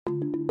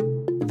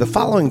The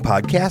following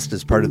podcast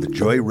is part of the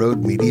Joy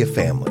Road Media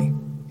family.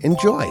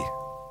 Enjoy.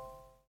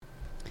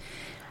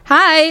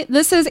 Hi,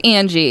 this is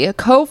Angie,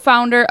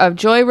 co-founder of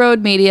Joy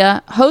Road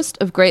Media, host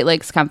of Great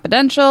Lakes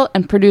Confidential,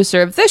 and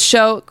producer of this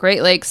show,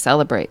 Great Lakes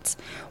Celebrates,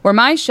 where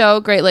my show,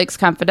 Great Lakes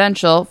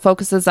Confidential,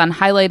 focuses on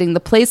highlighting the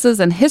places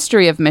and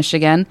history of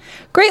Michigan.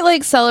 Great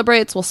Lakes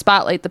Celebrates will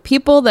spotlight the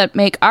people that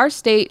make our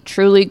state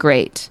truly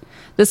great.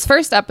 This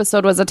first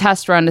episode was a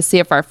test run to see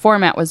if our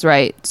format was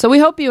right, so we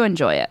hope you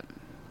enjoy it.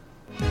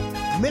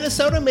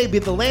 Minnesota may be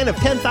the land of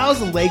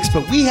 10,000 lakes,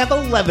 but we have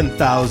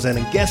 11,000.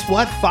 And guess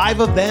what? 5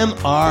 of them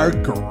are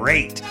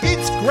great.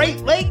 It's Great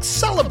Lakes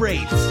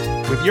Celebrates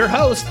with your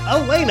host,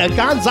 Elena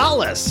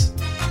Gonzalez.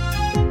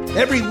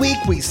 Every week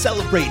we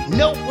celebrate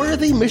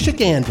noteworthy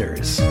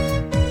Michiganders.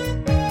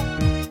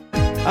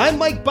 I'm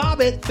Mike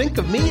Bobbitt. Think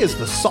of me as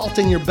the salt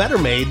in your Better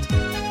Made.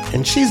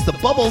 And she's the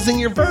bubbles in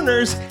your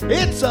Vernors.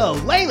 It's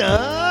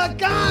Elena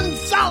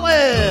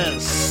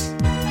Gonzalez.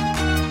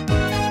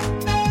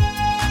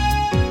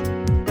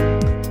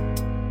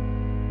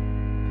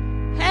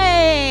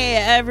 Hey,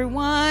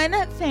 everyone.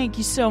 Thank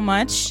you so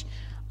much.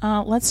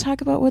 Let's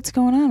talk about what's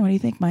going on. What do you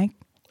think, Mike?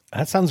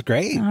 That sounds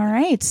great. All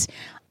right.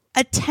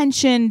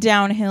 Attention,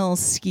 downhill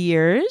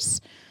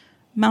skiers.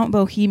 Mount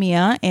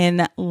Bohemia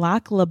in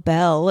Lac La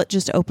Belle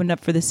just opened up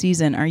for the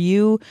season.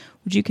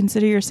 Would you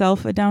consider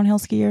yourself a downhill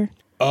skier?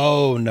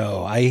 Oh,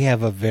 no. I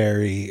have a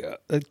very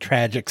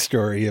tragic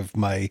story of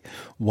my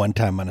one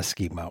time on a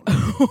ski mountain.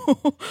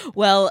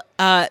 Well,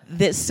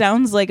 this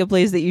sounds like a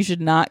place that you should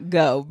not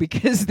go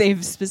because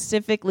they've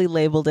specifically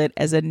labeled it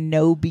as a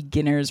no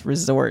beginners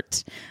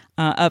resort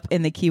up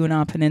in the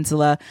Keweenaw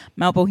Peninsula.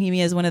 Mount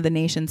Bohemia is one of the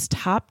nation's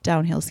top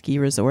downhill ski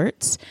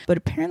resorts, but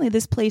apparently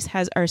this place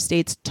has our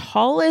state's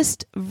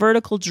tallest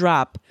vertical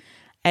drop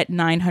at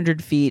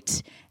 900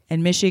 feet.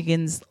 And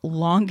Michigan's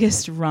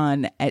longest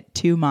run at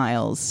 2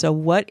 miles. So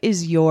what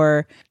is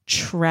your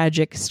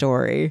tragic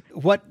story?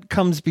 What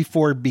comes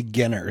before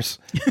beginners?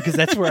 Because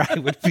that's where I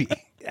would be.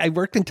 I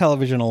worked in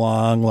television a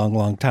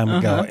long time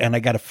ago, and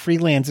I got a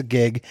freelance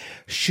gig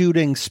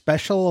shooting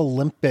Special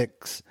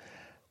Olympics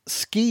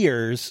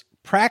skiers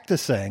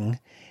practicing.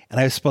 And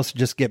I was supposed to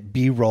just get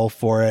B-roll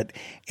for it.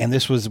 And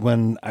this was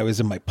when I was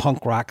in my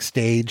punk rock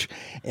stage.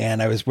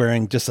 And I was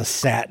wearing just a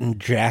satin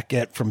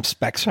jacket from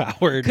Specs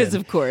Howard. Because,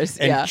 of course,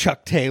 and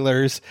Chuck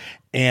Taylor's.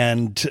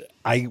 And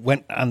I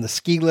went on the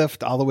ski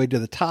lift all the way to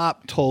the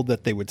top, told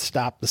that they would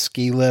stop the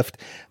ski lift.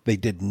 They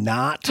did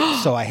not.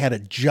 So I had to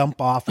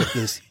jump off with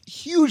this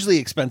hugely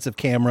expensive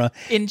camera.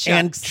 In Chucks.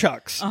 And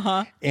Chucks.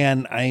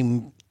 And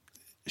I'm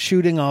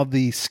shooting all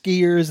the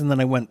skiers, and then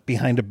I went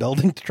behind a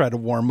building to try to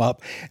warm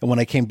up. And when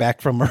I came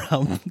back from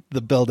around the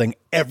building,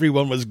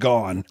 everyone was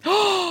gone.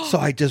 So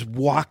I just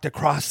walked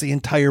across the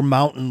entire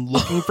mountain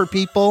looking for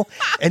people,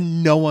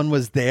 and no one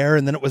was there.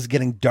 And then it was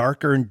getting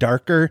darker and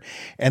darker.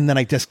 And then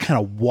I just kind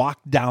of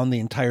walked down the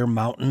entire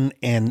mountain,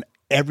 and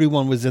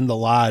everyone was in the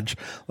lodge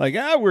like,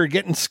 we're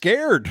getting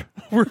scared.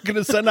 We're going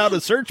to send out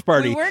a search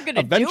party. We weren't going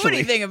to do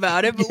anything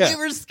about it, but we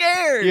were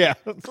scared. Yeah.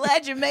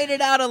 Glad you made it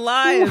out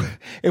alive.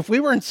 If we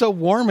weren't so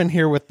warm in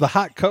here with the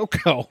hot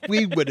cocoa,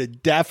 we would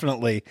have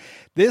definitely,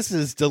 this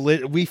is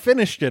delicious. We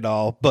finished it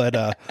all,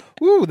 but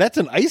that's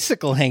an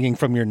icicle hanging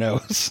from your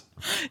nose.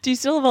 Do you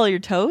still have all your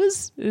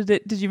toes?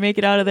 Did you make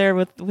it out of there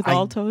with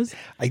all toes?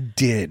 I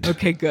did.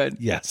 Okay, good.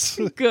 Yes.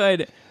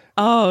 Good.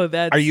 Oh,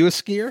 Are you a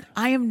skier?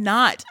 I am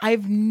not.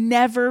 I've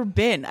never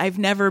been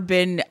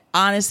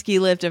on a ski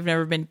lift. I've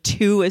never been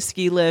to a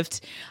ski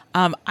lift.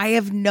 I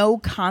have no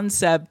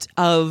concept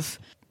of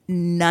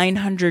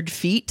 900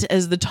 feet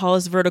as the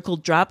tallest vertical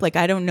drop. Like,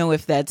 I don't know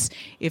if that's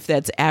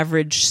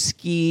average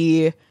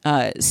ski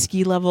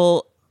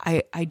level.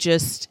 I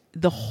just,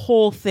 the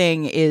whole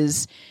thing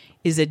is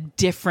a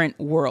different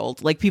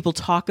world. Like, people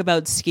talk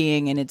about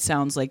skiing and it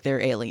sounds like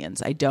they're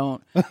aliens. I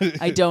don't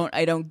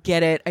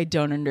get it. I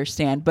don't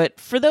understand. But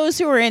for those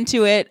who are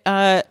into it,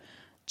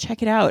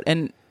 check it out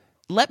and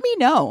let me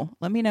know.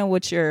 Let me know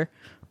what you're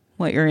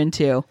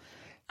into.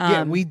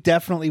 Yeah, we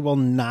definitely will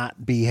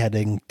not be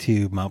heading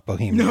to Mount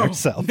Bohemia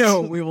ourselves.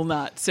 No, we will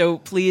not. So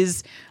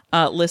please,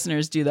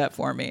 listeners, do that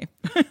for me.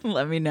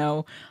 Let me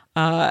know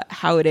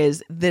how it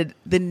is. The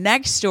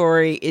next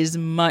story is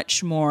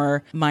much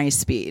more my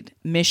speed.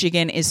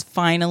 Michigan is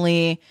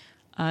finally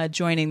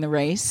joining the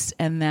race,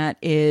 and that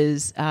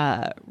is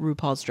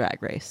RuPaul's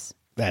Drag Race.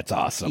 That's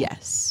awesome.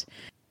 Yes.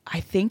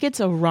 I think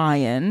it's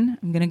Orion.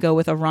 I'm going to go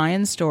with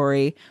Orion's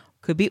story.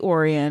 Could be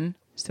Orion.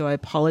 So I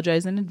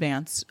apologize in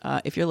advance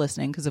if you're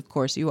listening, because of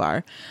course you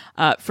are.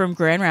 From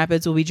Grand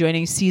Rapids will be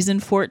joining season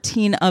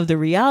 14 of the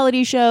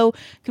reality show,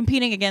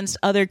 competing against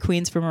other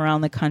queens from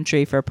around the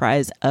country for a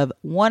prize of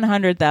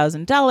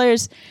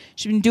 $100,000.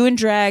 She's been doing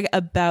drag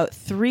about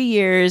 3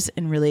 years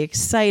and really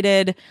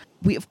excited.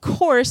 We, of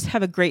course,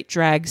 have a great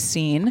drag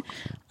scene,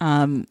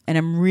 and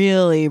I'm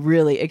really,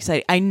 really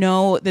excited. I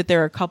know that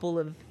there are a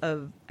couple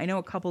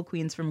a couple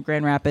queens from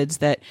Grand Rapids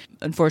that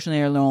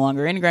unfortunately are no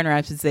longer in Grand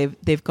Rapids.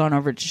 They've gone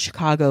over to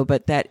Chicago,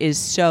 but that is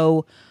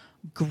so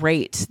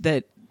great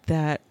that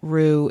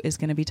Rue is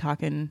going to be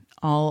talking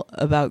all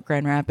about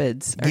Grand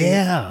Rapids.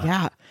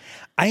 Yeah.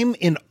 I'm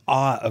in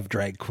awe of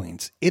drag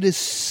queens. It is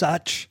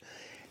such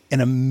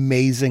an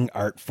amazing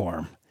art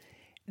form.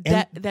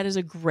 That is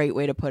a great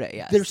way to put it,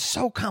 yes. They're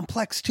so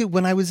complex, too.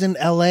 When I was in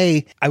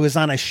L.A., I was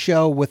on a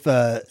show with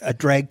a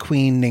drag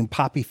queen named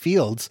Poppy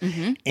Fields,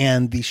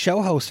 and the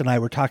show host and I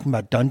were talking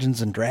about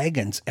Dungeons and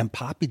Dragons, and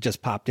Poppy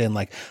just popped in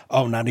like,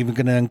 oh, not even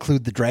going to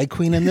include the drag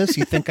queen in this?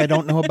 You think I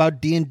don't know about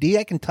D&D?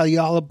 I can tell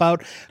you all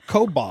about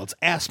kobolds.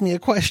 Ask me a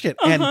question.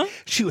 And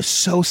she was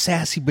so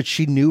sassy, but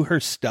she knew her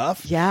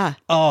stuff. Yeah.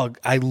 Oh,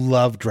 I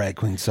love drag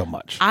queens so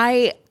much.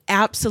 I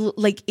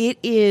absolutely, like, it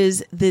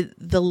is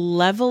the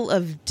level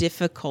of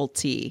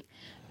difficulty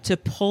to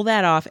pull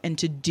that off and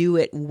to do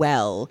it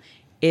well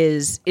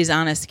is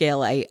on a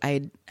scale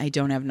I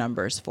don't have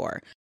numbers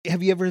for.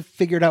 Have you ever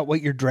figured out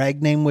what your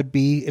drag name would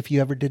be if you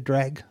ever did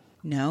drag?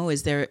 No,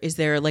 is there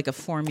like a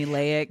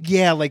formulaic?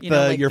 Yeah, like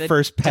your the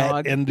first pet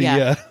dog? and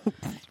the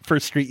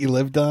first street you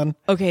lived on.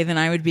 Okay, then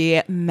I would be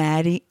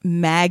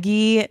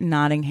Maggie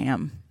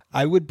Nottingham.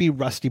 I would be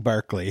Rusty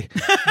Barkley,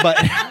 but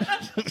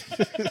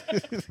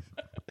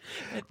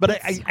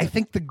I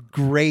think the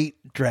great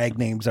drag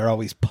names are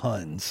always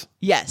puns.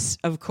 Yes,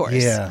 of course.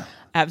 Yeah,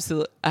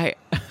 absolutely.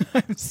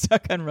 I'm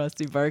stuck on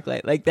Rusty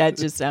Barkley. Like, that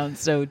just sounds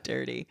so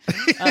dirty.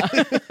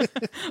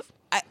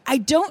 I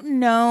don't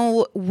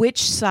know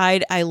which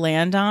side I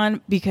land on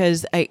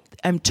because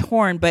I'm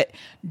torn, but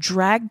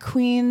drag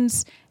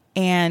queens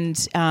and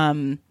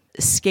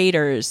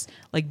skaters,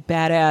 like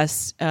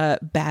badass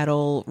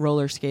battle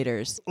roller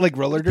skaters. Like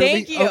roller derby?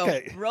 Thank you.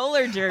 Okay.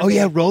 Roller derby. Oh,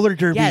 yeah, roller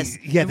derby. Yes.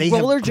 Yeah, they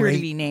roller have great...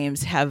 derby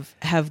names have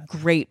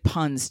great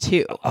puns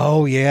too.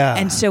 Oh, yeah.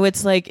 And so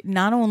it's like,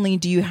 not only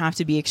do you have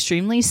to be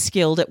extremely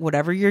skilled at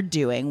whatever you're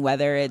doing,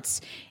 whether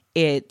it's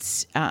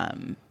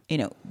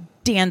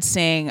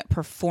dancing,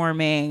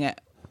 performing,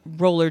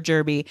 roller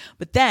derby,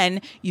 but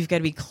then you've got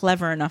to be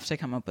clever enough to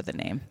come up with a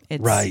name.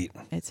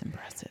 It's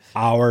impressive.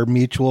 Our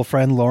mutual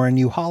friend Lauren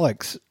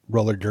Uholick's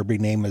roller derby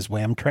name is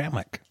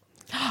Whamtramck,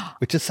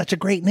 which is such a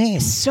great name.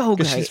 So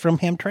great. She's from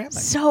Hamtramck.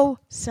 So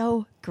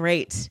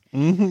great.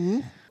 Mm-hmm.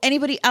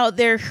 Anybody out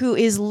there who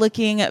is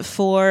looking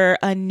for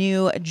a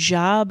new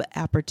job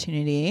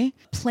opportunity,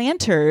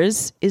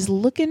 Planters is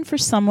looking for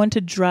someone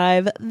to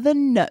drive the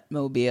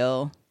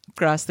Nutmobile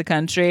across the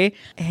country.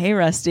 Hey,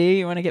 Rusty,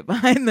 you want to get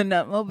behind the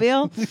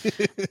Nutmobile?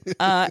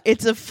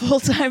 It's a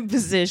full-time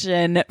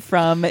position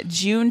from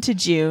June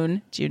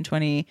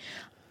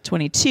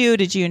 2022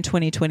 to June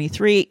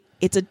 2023.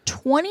 It's a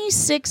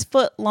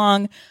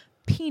 26-foot-long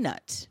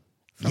peanut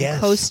from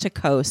coast to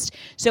coast.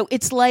 So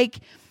it's like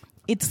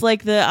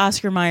the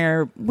Oscar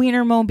Mayer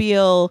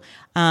Wienermobile,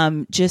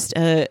 just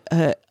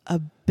a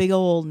big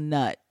old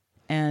nut.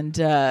 And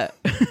I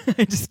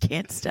just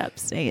can't stop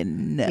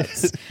saying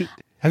nuts.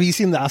 Have you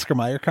seen the Oscar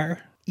Mayer car?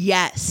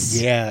 Yes.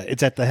 Yeah,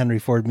 it's at the Henry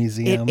Ford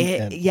Museum.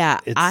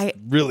 It's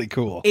really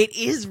cool. It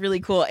is really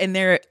cool. And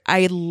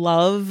I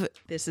love,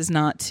 this is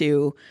not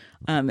to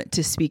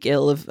speak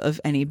ill of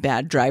any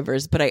bad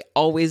drivers, but I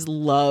always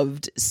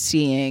loved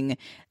seeing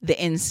the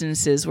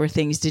instances where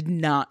things did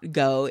not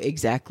go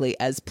exactly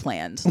as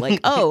planned.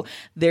 Like, oh,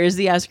 there's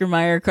the Oscar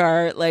Mayer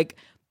car, like,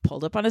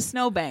 pulled up on a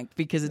snowbank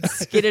because it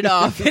skidded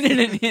off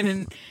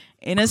in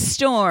a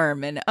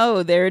storm. And,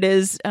 oh, there it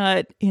is,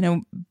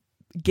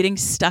 getting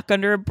stuck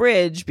under a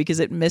bridge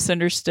because it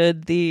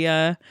misunderstood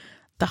the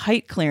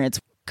height clearance.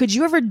 Could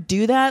you ever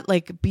do that?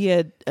 Like, be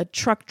a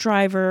truck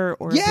driver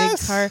or a big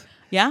car?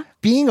 Yeah.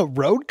 Being a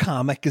road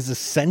comic is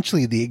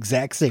essentially the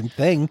exact same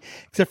thing,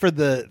 except for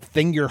the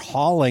thing you're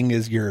hauling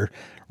is your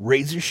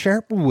razor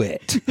sharp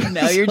wit.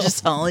 Now you're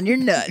just hauling your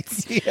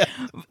nuts. Yeah.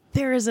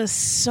 There is a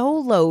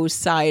solo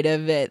side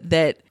of it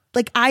that,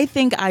 like, I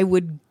think I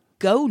would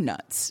go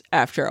nuts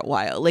after a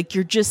while. Like,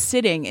 you're just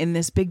sitting in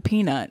this big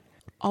peanut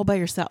all by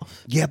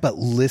yourself. Yeah, but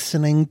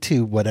listening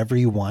to whatever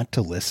you want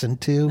to listen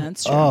to.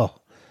 That's true. Oh,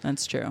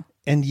 that's true.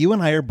 And you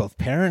and I are both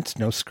parents,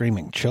 no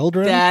screaming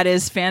children. That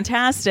is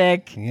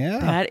fantastic. Yeah.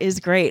 That is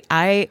great.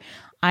 I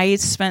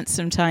spent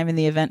some time in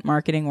the event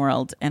marketing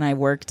world and I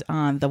worked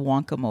on the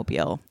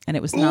Wonka-mobile, and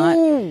it was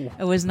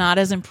not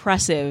as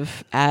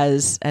impressive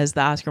as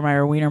the Oscar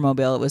Mayer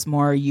Wienermobile. It was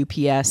more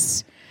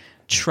UPS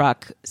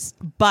truck,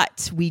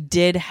 but we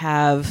did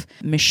have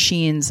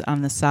machines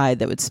on the side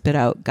that would spit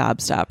out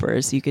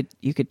gobstoppers.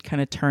 You could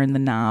kind of turn the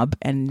knob,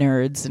 and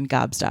nerds and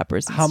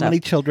gobstoppers and How stuff.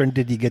 many children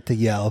did you get to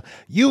yell,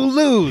 "You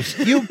lose,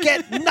 you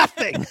get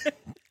nothing"?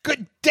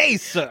 Good day,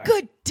 sir.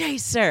 Good day,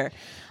 sir.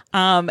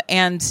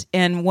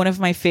 And one of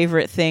my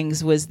favorite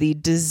things was the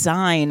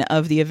design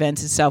of the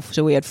event itself.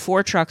 So we had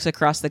 4 trucks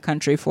across the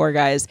country, 4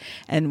 guys,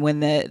 and when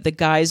the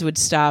guys would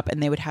stop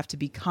and they would have to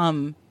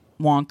become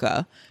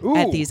Wonka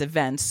at these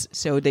events.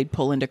 So they'd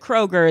pull into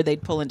Kroger,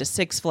 they'd pull into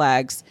Six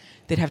Flags,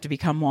 they'd have to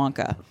become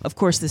Wonka. Of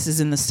course, this is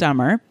in the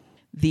summer.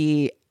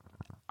 The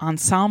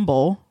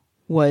ensemble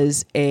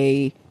was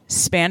a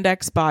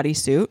spandex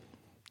bodysuit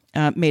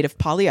made of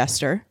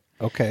polyester.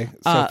 Okay,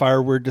 so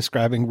far we're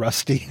describing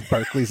Rusty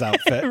Barkley's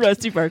outfit.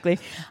 Rusty Barkley,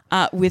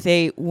 with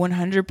a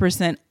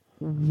 100%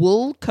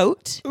 wool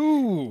coat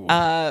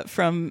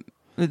from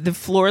the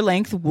floor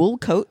length wool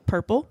coat,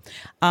 purple,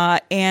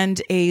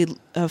 and a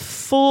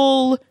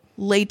full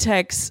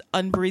latex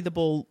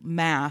unbreathable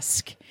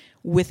mask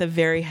with a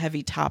very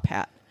heavy top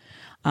hat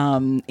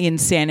in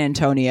San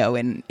Antonio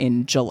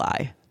in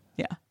July.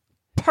 Yeah.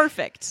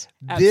 Perfect.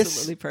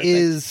 Absolutely perfect. This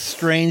is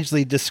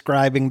strangely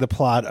describing the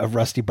plot of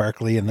Rusty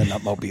Barkley and the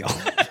Nutmobile.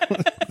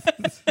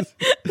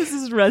 This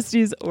is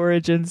Rusty's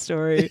origin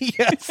story.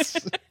 Yes.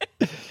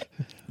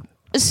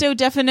 So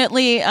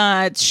definitely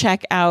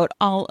check out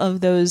all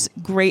of those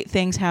great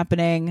things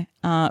happening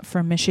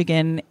from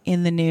Michigan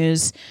in the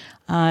news.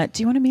 Do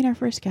you want to meet our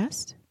first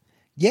guest?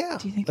 Yeah.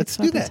 Do you think let's it's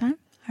do about that. time?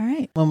 All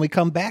right. When we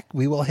come back,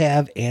 we will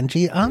have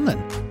Angie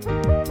Almond.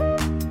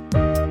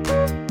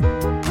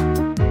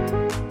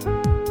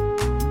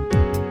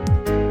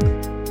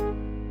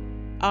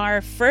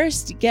 Our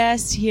first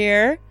guest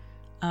here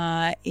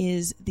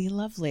is the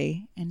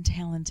lovely and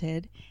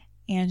talented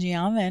Angie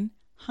Almond.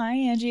 Hi,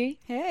 Angie.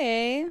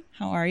 Hey,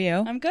 How are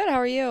you? I'm good. How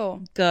are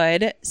you?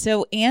 Good.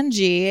 So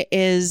Angie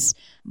is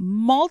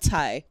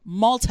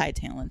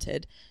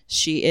multi-talented.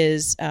 She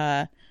is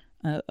a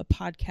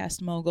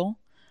podcast mogul,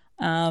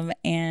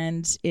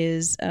 and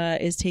is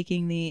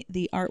taking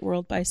the art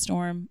world by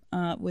storm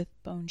with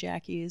Bone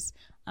Jackies.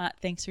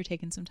 Thanks for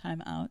taking some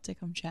time out to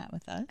come chat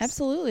with us.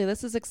 Absolutely.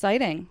 This is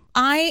exciting.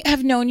 I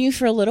have known you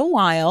for a little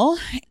while.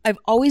 I've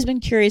always been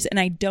curious, and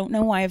I don't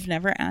know why I've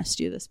never asked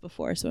you this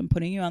before, so I'm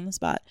putting you on the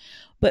spot.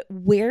 But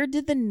where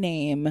did the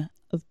name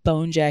of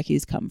Bone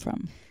Jackies come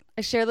from?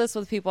 I share this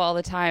with people all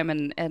the time,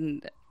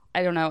 and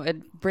I don't know,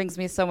 it brings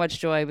me so much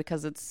joy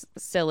because it's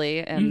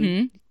silly,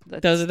 and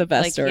Those are the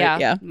best stories.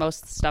 Yeah.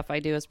 Most stuff I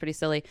do is pretty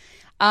silly.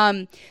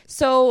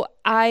 So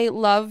I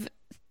love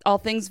all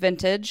things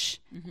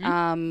vintage,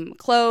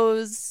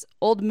 clothes,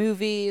 old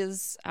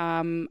movies.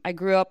 I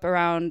grew up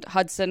around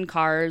Hudson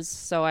cars,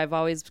 so I've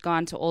always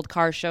gone to old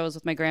car shows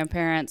with my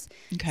grandparents.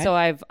 Okay. So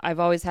I've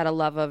always had a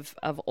love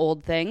of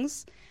old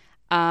things.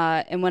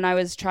 And when I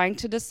was trying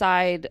to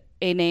decide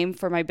a name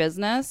for my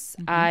business,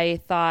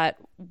 I thought,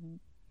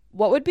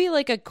 what would be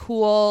like a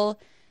cool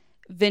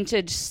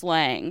vintage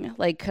slang?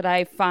 Like, could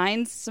I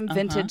find some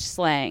vintage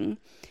slang?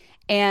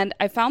 And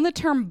I found the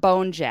term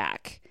bone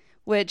jack,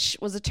 which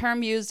was a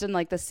term used in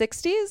like the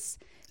 60s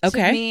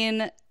Okay. to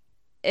mean,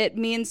 it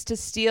means to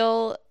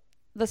steal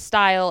the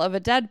style of a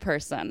dead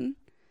person.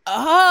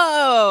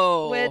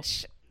 Oh.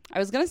 Which I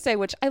was going to say,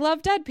 which I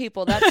love dead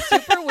people. That's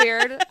super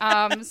weird.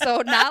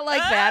 So not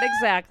like that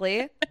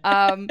exactly.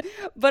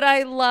 But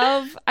I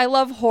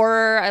love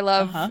horror. I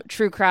love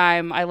true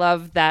crime. I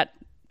love that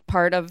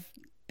part of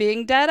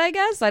being dead, I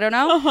guess. I don't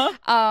know.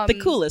 The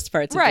coolest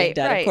parts of being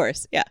dead, of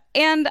course. Yeah.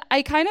 And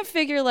I kind of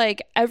figure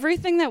like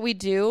everything that we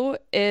do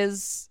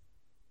is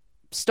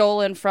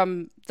stolen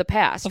from the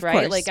past, Of right?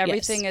 course, Like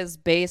everything yes. is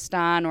based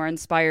on or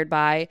inspired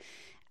by.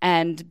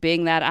 And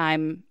being that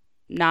I'm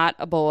not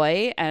a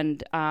boy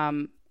and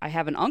I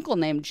have an uncle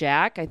named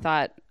Jack, I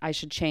thought I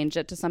should change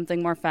it to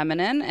something more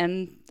feminine,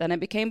 and then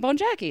it became Bone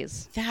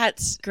Jackies.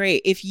 That's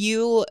great. If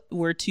you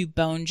were to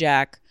bone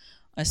jack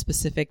a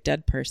specific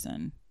dead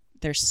person,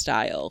 their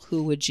style,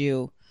 who would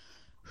you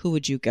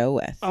go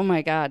with? Oh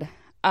my God.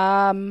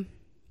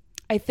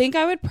 I think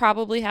I would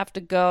probably have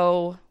to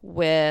go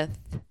with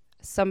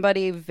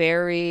somebody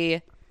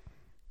very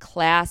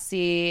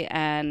classy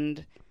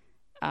and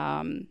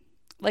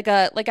like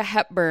a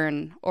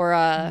Hepburn or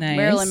a Nice.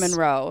 Marilyn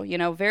Monroe,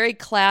 very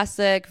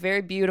classic,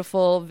 very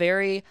beautiful,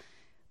 very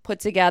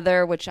put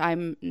together, which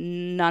I'm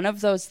none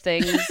of those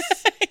things.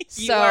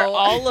 You are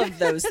all of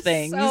those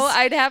things. So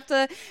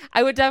I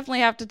would definitely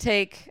have to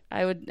take,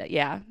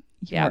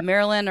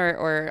 Marilyn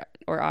or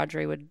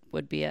Audrey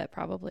would be it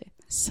probably.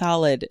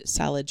 Solid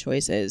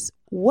choices.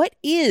 What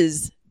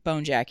is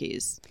Bone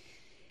Jackies?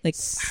 Like,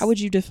 how would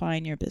you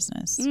define your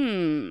business?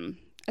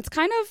 It's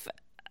kind of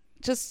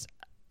just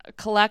a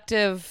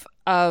collective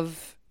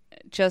of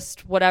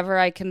just whatever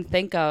I can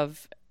think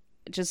of,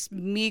 just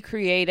me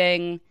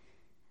creating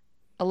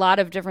a lot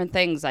of different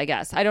things, I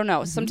guess. I don't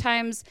know.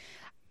 Sometimes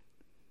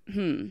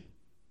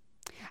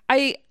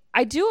I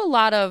do a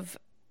lot of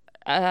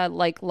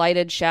like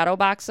lighted shadow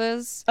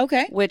boxes.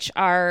 Okay. Which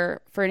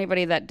are, for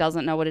anybody that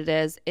doesn't know what it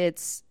is,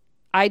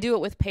 I do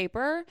it with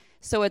paper.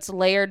 So it's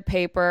layered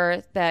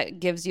paper that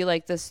gives you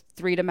like this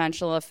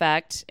 3-dimensional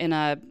effect in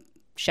a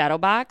shadow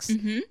box.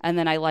 And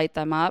then I light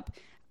them up.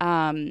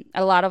 A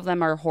lot of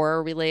them are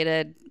horror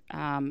related.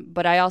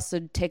 But I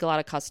also take a lot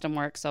of custom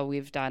work. So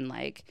we've done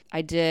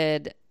I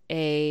did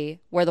a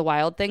Where the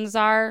Wild Things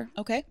Are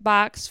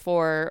box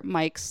for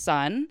Mike's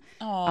son.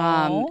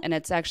 And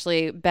it's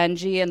actually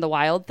Benji and the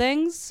Wild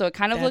Things. So it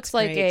kind of looks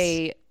like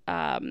a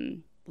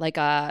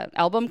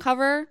album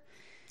cover.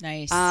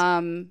 Nice.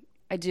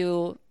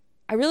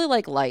 I really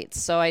like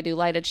lights. So I do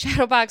lighted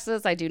shadow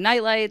boxes. I do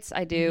night lights.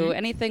 I do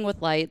anything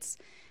with lights.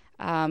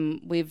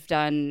 We've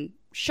done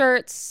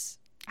shirts.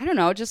 I don't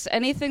know, just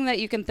anything that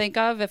you can think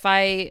of. If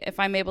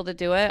I'm able to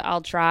do it,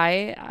 I'll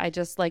try. I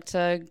just like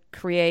to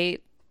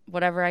create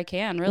whatever I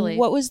can, really.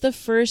 What was the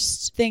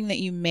first thing that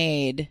you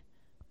made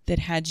that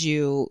had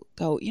you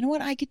go, you know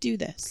what, I could do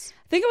this?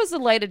 I think it was the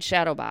lighted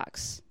shadow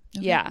box.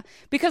 Yeah.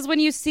 Because when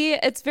you see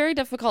it, it's very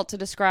difficult to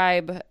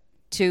describe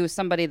to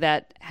somebody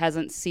that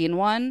hasn't seen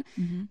one.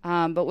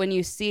 But when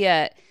you see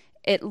it,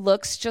 it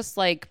looks just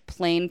like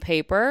plain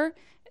paper.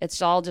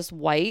 It's all just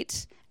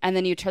white. And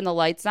then you turn the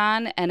lights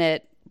on and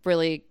it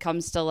really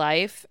comes to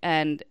life.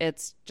 And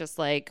it's just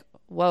like,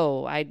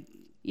 whoa,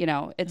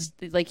 it's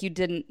like you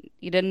didn't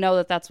know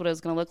that that's what it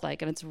was going to look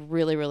like. And it's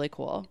really, really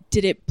cool.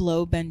 Did it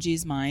blow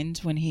Benji's mind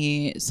when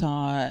he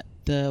saw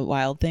the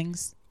wild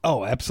things?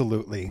 Oh,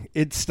 absolutely.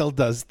 It still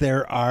does.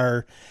 There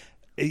are,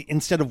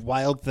 instead of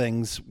wild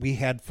things, we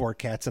had 4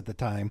 cats at the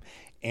time,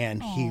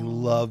 and he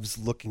loves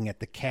looking at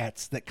the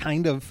cats that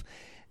kind of,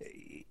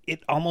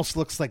 it almost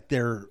looks like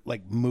they're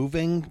like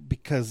moving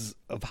because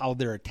of how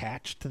they're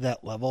attached to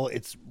that level.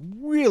 It's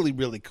really,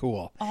 really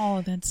cool.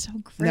 Oh, that's so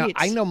great. Now,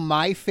 I know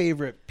my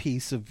favorite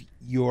piece of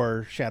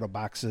your shadow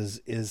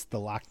boxes is the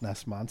Loch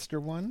Ness Monster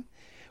one,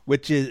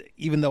 which is,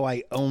 even though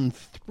I own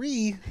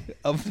 3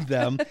 of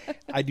them,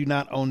 I do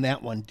not own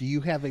that one. Do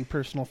you have a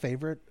personal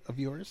favorite of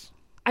yours?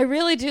 I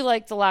really do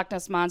like the Loch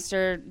Ness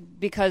Monster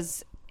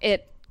because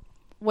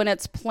when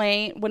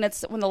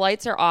the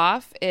lights are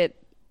off,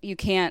 you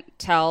can't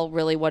tell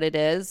really what it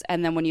is.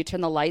 And then when you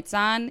turn the lights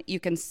on, you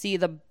can see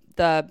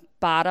the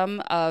bottom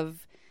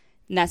of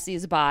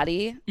Nessie's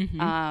body.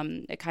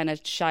 It kind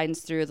of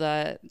shines through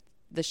the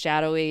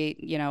shadowy,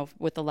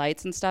 with the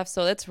lights and stuff.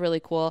 So it's really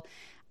cool.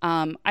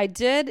 Marty,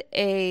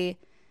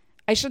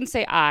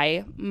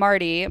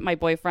 my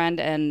boyfriend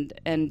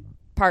and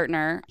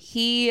partner,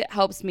 he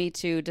helps me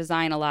to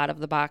design a lot of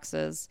the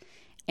boxes,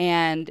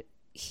 and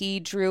he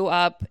drew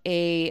up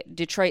a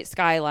Detroit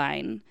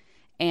skyline.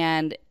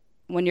 And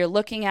when you're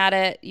looking at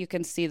it, you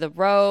can see the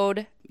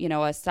road,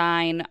 a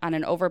sign on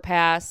an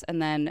overpass,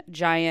 and then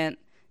giant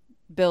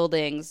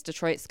buildings,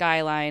 Detroit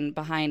skyline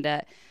behind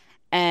it.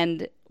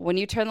 And when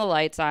you turn the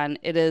lights on,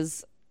 it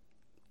is,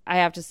 I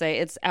have to say,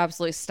 it's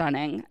absolutely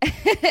stunning.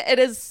 It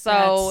is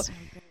so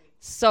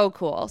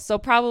cool. So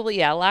probably,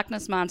 Loch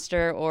Ness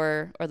Monster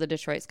or the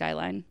Detroit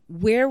skyline.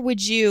 Where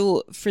would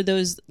you, for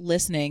those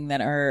listening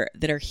that are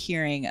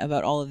hearing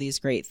about all of these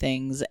great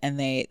things and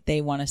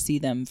they want to see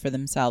them for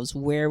themselves,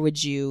 where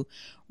would you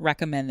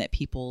recommend that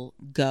people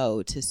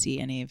go to see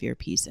any of your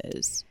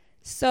pieces?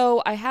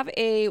 So I have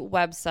a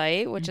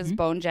website, which is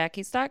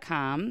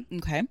bonejackies.com.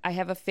 Okay. I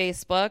have a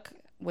Facebook,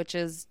 which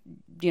is,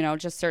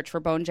 just search for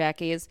Bone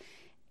Jackies.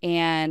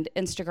 And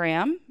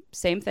Instagram,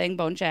 same thing,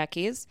 Bone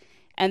Jackies.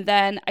 And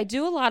then I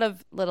do a lot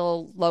of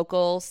little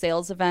local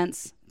sales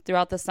events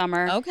throughout the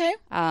summer. Okay.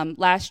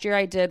 Last year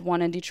I did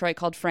one in Detroit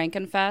called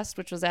Frankenfest,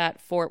 which was at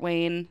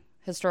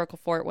historical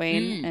Fort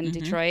Wayne in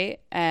Detroit.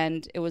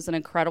 And it was an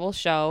incredible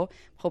show.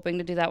 Hoping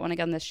to do that one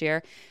again this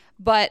year.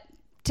 But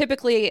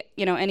typically,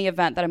 any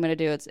event that I'm going to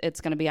do,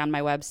 it's going to be on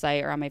my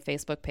website or on my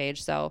Facebook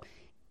page. So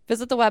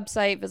visit the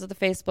website, visit the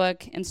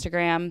Facebook,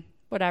 Instagram,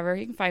 whatever.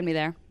 You can find me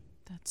there.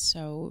 That's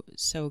so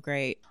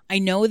great. I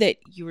know that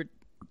you were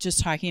just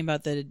talking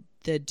about the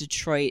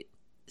Detroit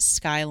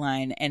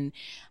skyline, and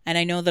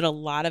I know that a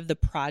lot of the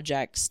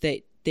projects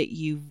that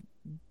you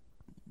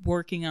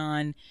working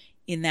on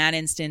in that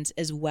instance,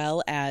 as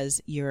well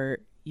as your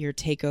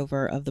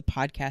takeover of the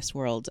podcast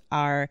world,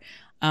 are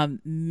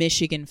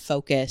Michigan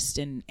focused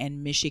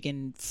and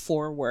Michigan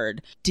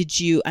forward. Did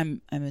you?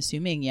 I'm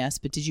assuming yes,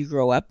 but did you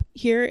grow up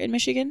here in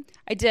Michigan?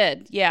 I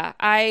did. Yeah,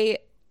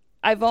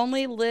 I've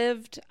only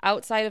lived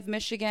outside of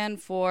Michigan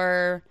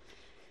for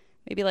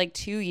maybe like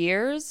 2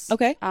 years.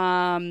 Okay.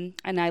 And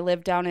I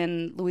lived down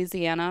in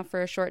Louisiana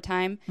for a short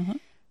time.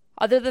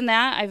 Other than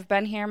that, I've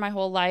been here my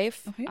whole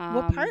life. Okay.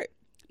 What part?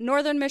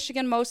 Northern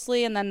Michigan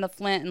mostly, and then the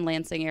Flint and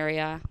Lansing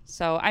area.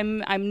 So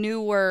I'm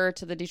newer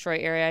to the Detroit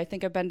area. I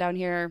think I've been down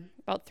here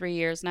about 3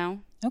 years now.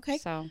 Okay.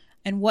 So.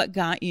 And what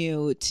got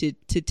you to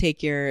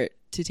take your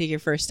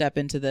first step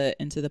into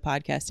the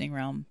podcasting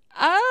realm?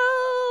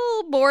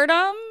 Oh,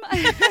 boredom.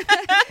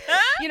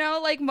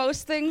 Like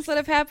most things that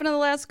have happened in the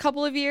last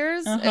couple of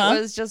years, it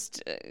was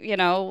just,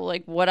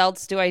 like, what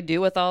else do I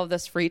do with all of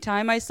this free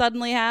time I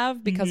suddenly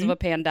have because of a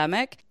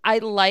pandemic? I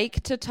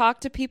like to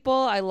talk to people.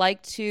 I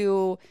like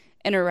to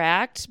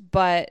interact,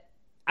 but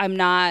I'm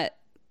not,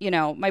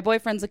 my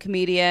boyfriend's a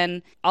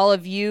comedian. All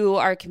of you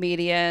are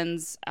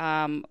comedians.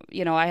 I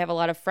have a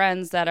lot of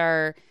friends that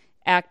are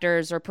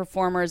actors or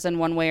performers in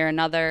one way or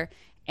another.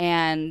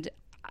 And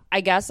I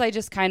guess I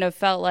just kind of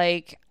felt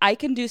like I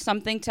can do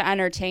something to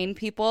entertain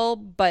people,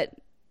 but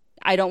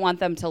I don't want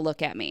them to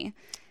look at me.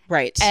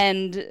 Right.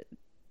 And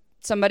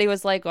somebody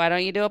was like, why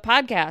don't you do a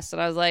podcast?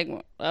 And I was like,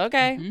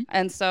 okay.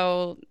 And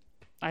so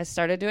I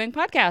started doing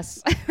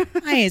podcasts.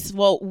 Nice.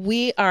 Well,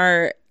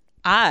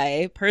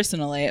 I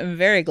personally am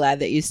very glad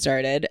that you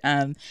started.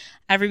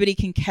 Everybody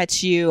can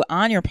catch you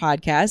on your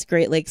podcast,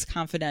 Great Lakes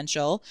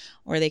Confidential,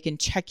 or they can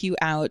check you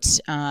out,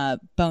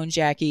 Bone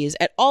Jackies,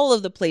 at all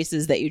of the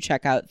places that you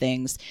check out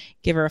things.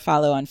 Give her a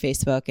follow on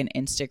Facebook and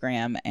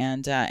Instagram,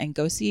 and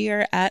go see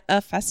her at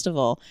a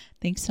festival.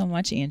 Thanks so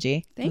much,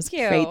 Angie. Thank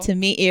you. Great to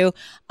meet you.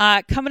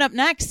 Coming up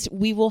next,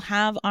 we will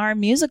have our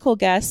musical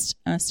guest.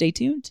 Stay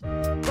tuned.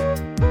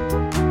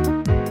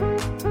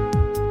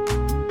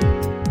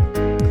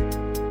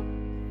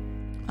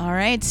 All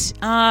right.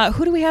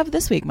 Who do we have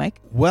this week, Mike?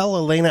 Well,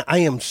 Elena, I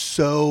am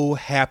so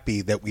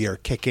happy that we are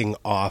kicking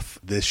off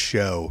this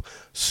show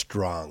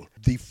strong.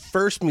 The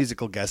first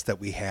musical guest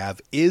that we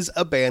have is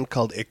a band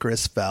called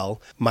Icarus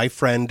Fell. My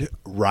friend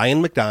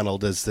Ryan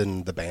McDonald is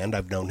in the band.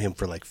 I've known him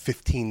for like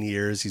 15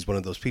 years. He's one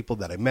of those people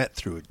that I met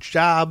through a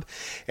job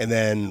and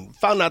then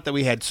found out that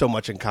we had so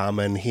much in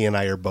common. He and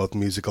I are both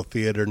musical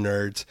theater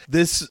nerds.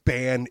 This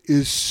band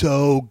is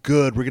so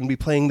good. We're going to be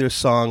playing their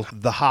song,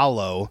 The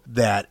Hollow,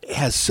 that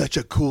has such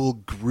a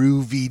cool,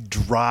 groovy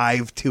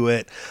drive to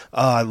it.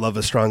 I love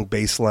a strong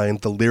bass line.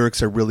 The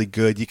lyrics are really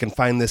good. You can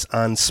find this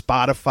on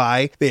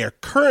Spotify. They are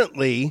currently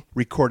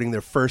recording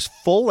their first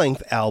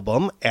full-length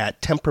album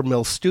at Temper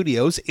Mill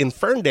Studios in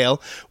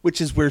Ferndale,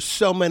 which is where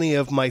so many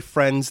of my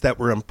friends that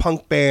were in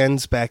punk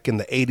bands back in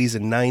the 80s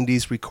and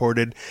 90s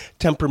recorded.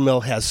 Temper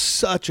Mill has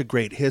such a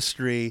great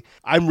history.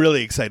 I'm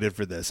really excited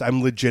for this.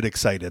 I'm legit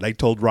excited. I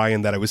told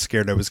Ryan that I was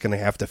scared I was going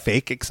to have to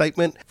fake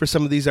excitement for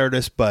some of these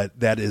artists, but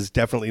that is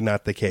definitely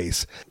not the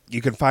case.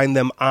 You can find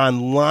them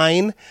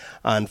online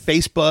on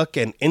Facebook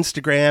and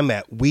Instagram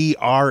at We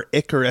Are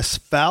Icarus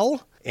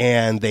Fell.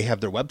 And they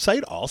have their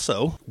website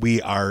also,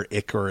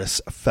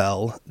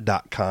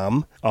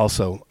 weareicarusfell.com.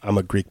 Also, I'm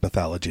a Greek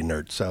mythology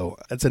nerd, so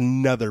that's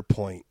another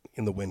point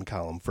in the win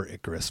column for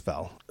Icarus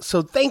Fell.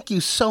 So thank you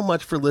so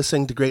much for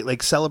listening to Great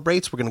Lakes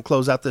Celebrates. We're going to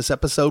close out this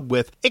episode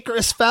with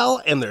Icarus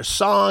Fell and their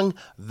song,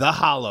 The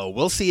Hollow.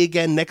 We'll see you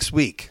again next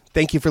week.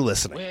 Thank you for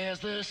listening. Where's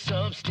the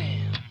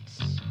substance?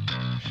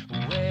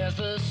 Where's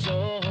the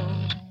soul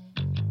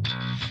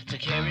to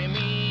carry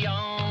me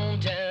on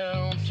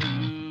down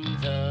through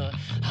the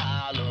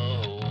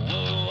hollow?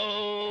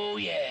 Oh,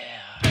 yeah.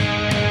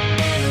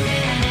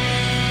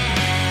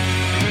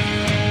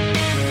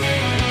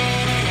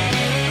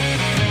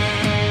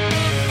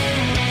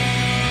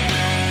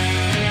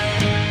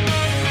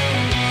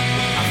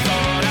 I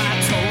thought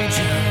I told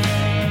you,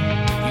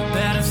 you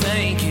better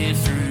think it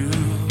through.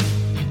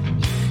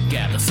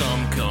 Gather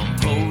some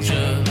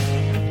composure,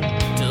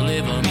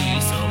 deliver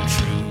me some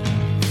truth.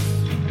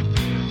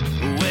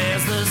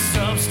 Where's the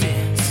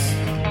substance?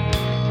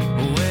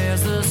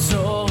 Where's the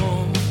soul?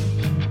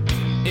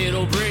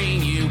 It'll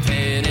bring you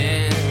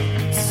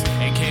penance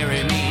and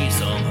carry me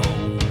some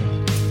hope.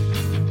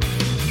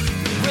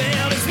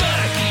 Well, it's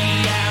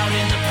murky out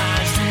in the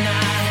pines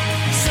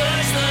tonight.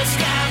 Search the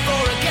sky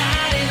for a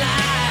guiding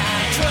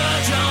light.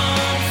 Trudge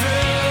on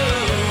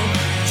through,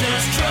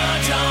 just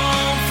trudge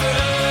on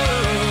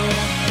through.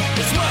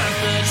 It's worth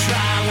the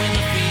try when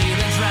the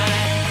feeling's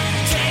right.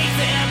 Take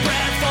that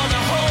breath for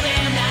the whole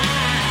damn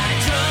night.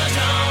 Trudge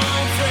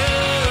on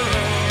through,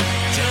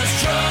 just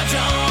trudge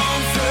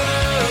on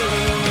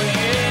through,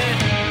 yeah.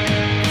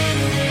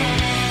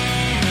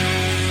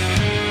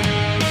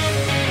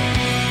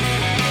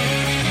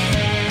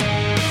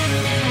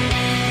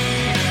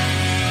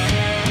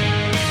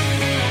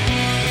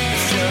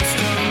 It's just a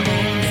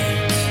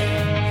moment,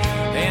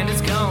 and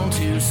it's gone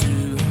too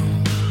soon.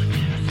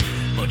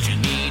 But you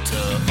need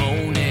to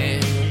own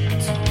it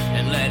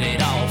and let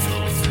it all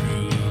flow through.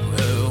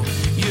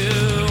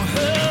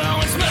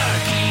 It's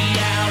murky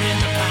out in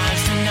the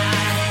pines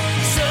tonight.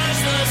 Search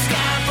the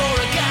sky for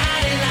a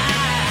guiding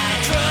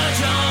light.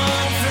 Trudge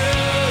on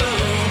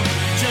through,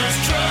 just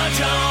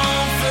trudge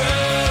on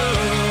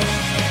through.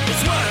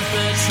 It's worth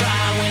the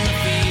try when the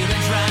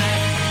feeling's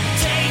right.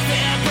 Take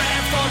that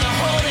breath for the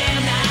whole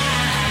damn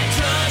night.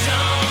 Trudge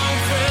on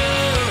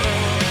through,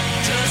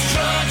 just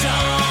trudge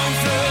on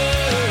through.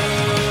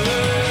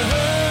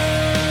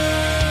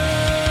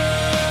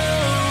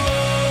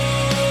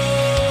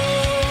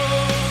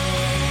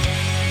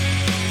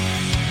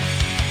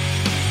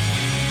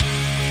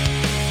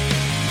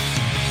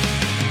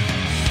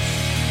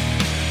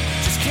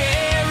 Just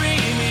carry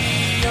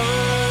me on.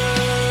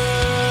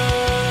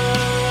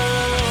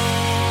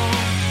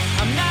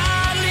 I'm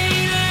not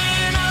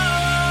leaving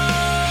on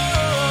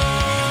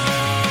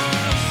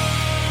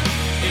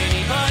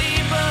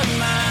anybody but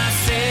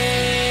myself.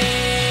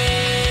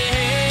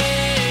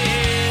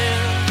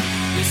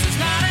 This is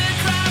not a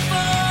cry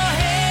for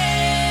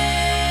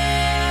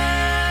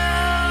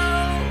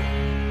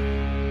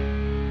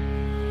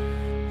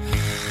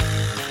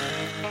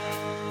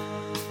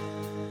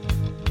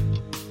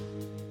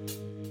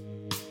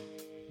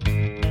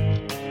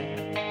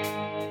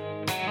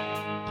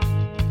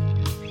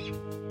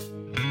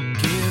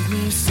Give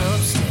me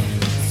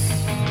substance,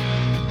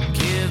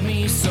 give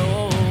me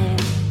soul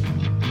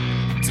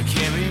to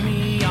carry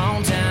me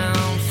on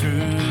down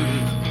through.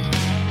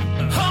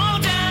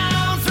 Hold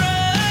down through.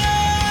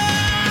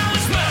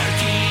 It's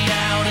murky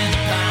out in the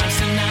pines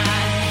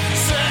tonight.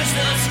 Search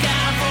the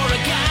sky for a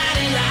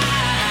guiding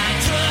light.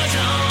 Trudge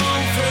on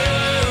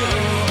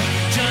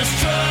through, just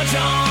trudge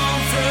on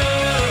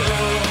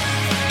through.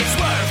 It's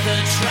worth the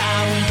try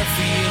when the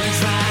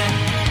feeling's right.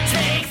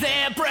 Take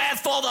that breath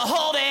for the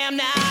whole damn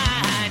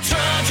night.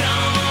 Trudge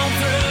on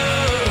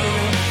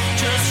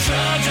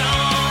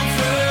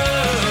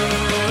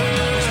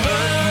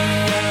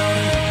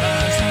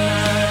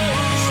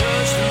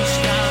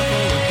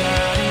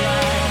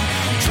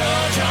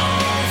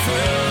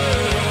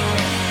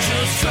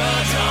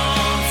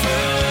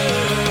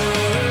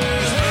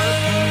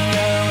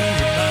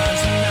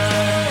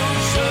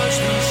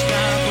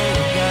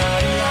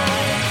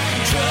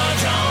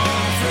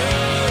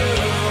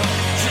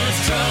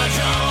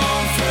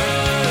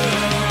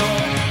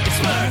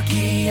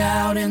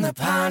in the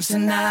pond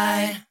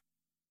tonight.